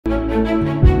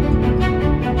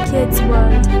its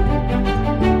world.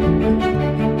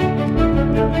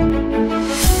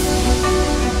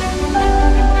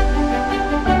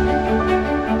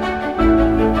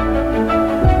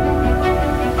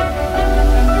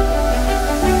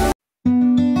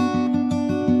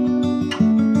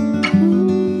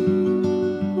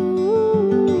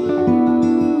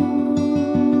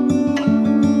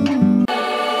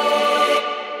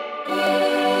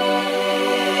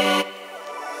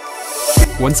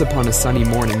 Once upon a sunny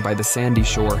morning by the sandy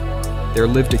shore, there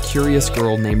lived a curious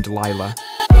girl named Lila.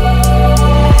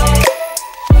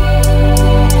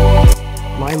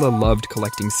 Lila loved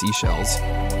collecting seashells,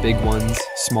 big ones,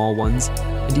 small ones,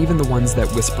 and even the ones that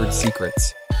whispered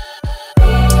secrets.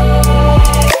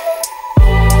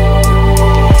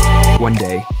 One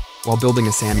day, while building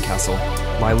a sandcastle,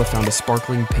 Lila found a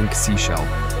sparkling pink seashell.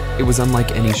 It was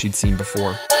unlike any she'd seen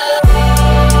before.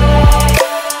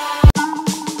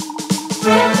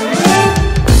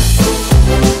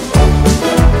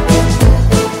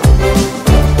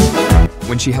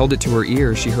 When she held it to her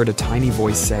ear, she heard a tiny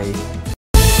voice say,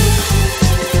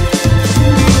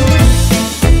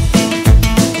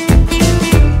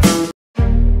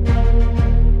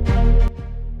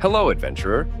 "Hello,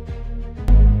 adventurer."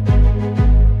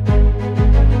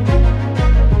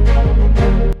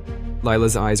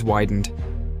 Lila's eyes widened.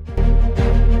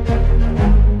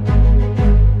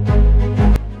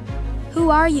 Who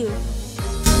are you?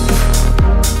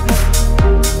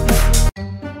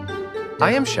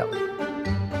 I am Shelly.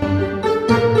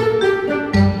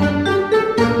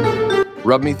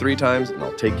 Rub me 3 times and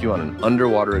I'll take you on an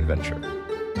underwater adventure.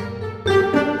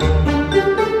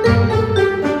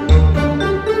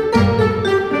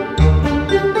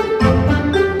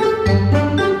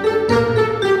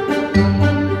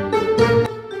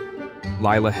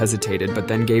 Lila hesitated, but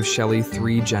then gave Shelly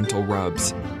 3 gentle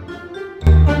rubs.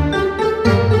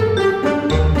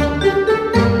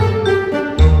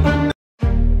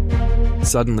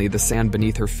 Suddenly, the sand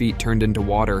beneath her feet turned into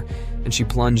water, and she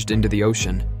plunged into the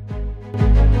ocean.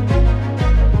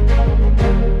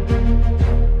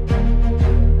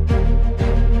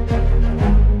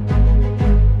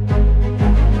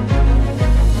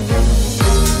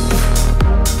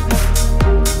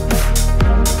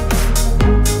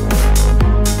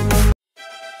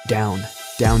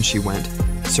 Down she went,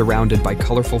 surrounded by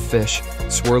colorful fish,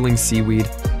 swirling seaweed,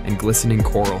 and glistening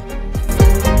coral.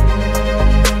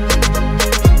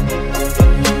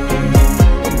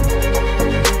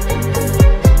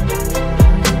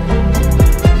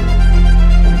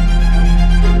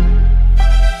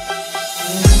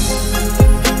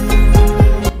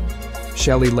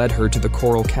 Shelly led her to the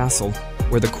coral castle,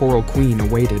 where the Coral Queen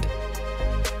awaited.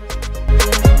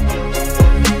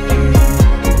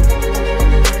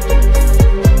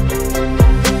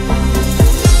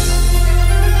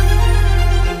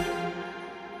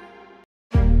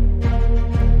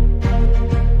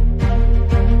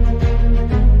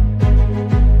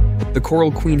 The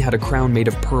Coral Queen had a crown made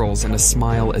of pearls and a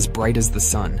smile as bright as the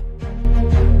sun.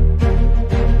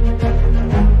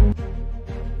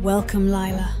 Welcome,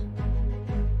 Lila.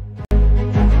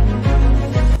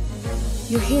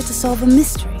 You're here to solve a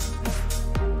mystery.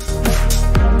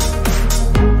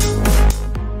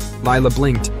 Lila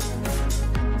blinked.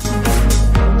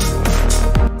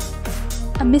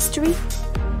 A mystery?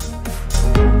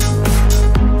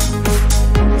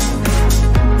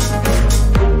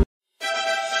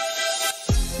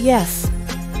 Yes.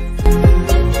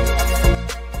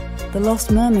 The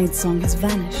Lost Mermaid Song has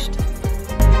vanished.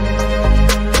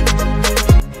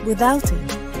 Without it,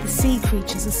 the sea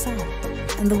creatures are sad,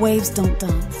 and the waves don't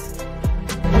dance.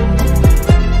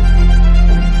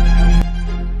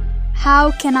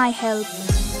 How can I help?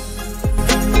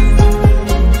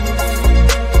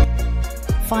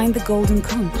 Find the golden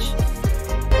conch.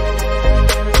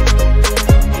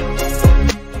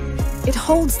 It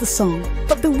holds the song,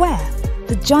 but beware,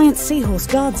 the giant seahorse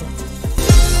guards it.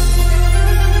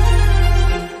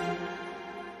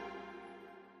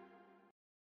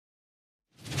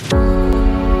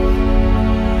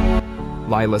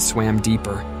 Lila swam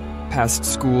deeper, past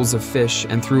schools of fish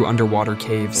and through underwater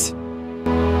caves.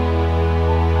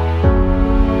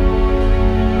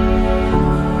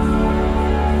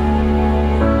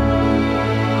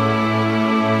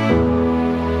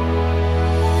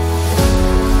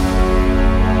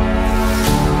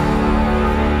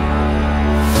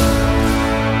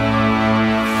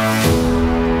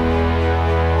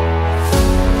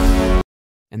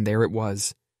 And there it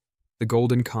was, the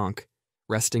golden conch,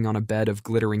 resting on a bed of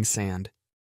glittering sand.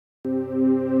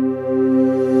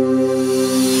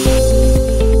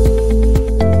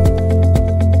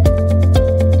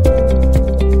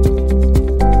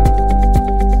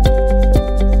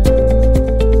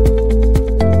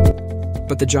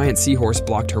 the giant seahorse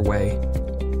blocked her way.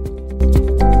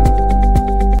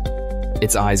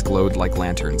 Its eyes glowed like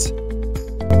lanterns.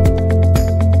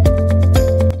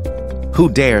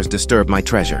 Who dares disturb my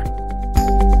treasure?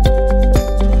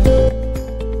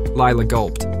 Lila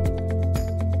gulped.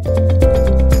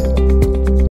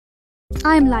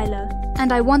 I'm Lila,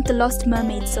 and I want the Lost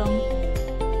Mermaid Song.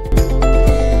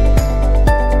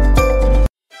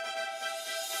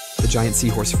 The giant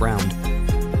seahorse frowned.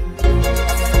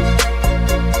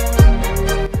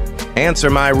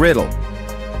 Answer my riddle.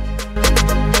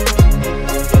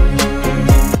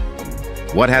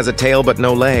 What has a tail but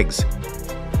no legs?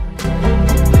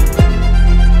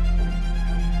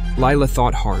 Lila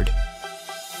thought hard.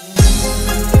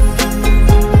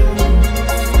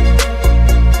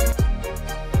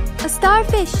 A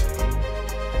starfish!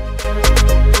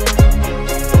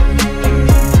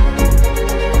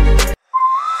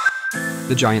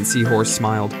 The giant seahorse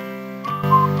smiled.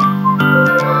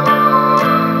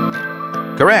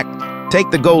 Correct. Take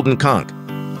the golden conch.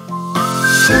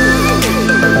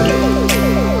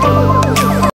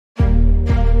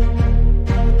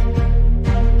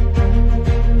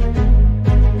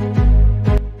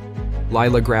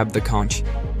 Lila grabbed the conch.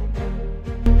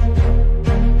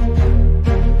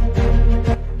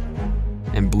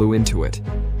 And blew into it.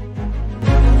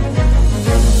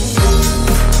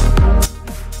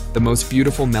 The most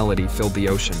beautiful melody filled the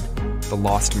ocean, the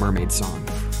Lost Mermaid Song.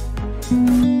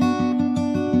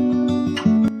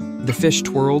 The fish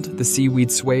twirled, the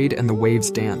seaweed swayed, and the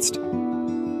waves danced.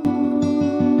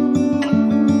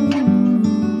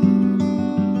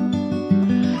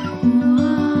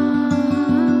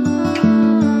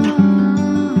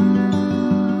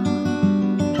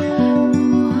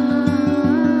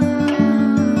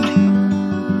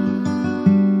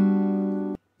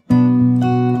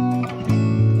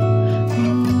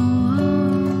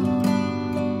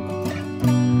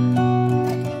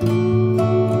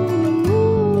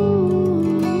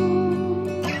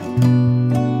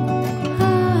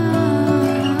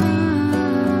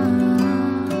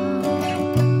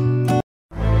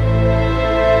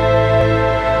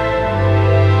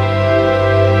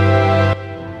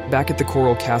 Back at the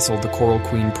Coral Castle, the Coral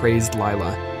Queen praised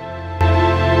Lila.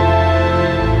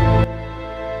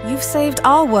 You've saved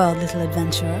our world, little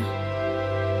adventurer.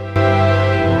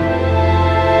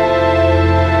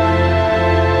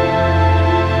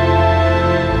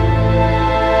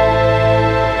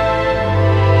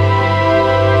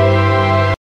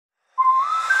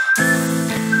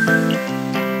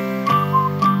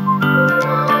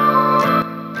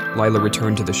 Lila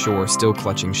returned to the shore, still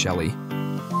clutching Shelly.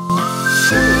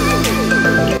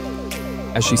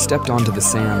 As she stepped onto the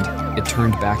sand, it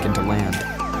turned back into land.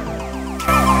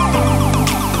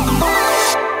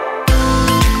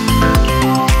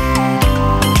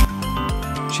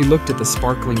 She looked at the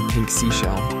sparkling pink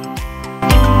seashell.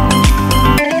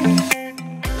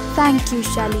 Thank you,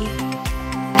 Shelly.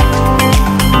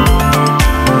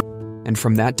 And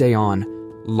from that day on,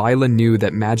 Lila knew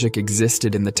that magic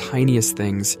existed in the tiniest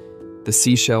things, the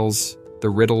seashells, the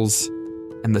riddles,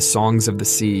 and the songs of the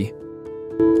sea.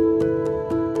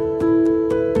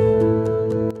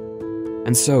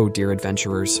 And so, dear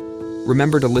adventurers,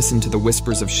 remember to listen to the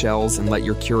whispers of shells and let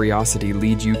your curiosity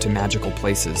lead you to magical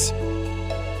places.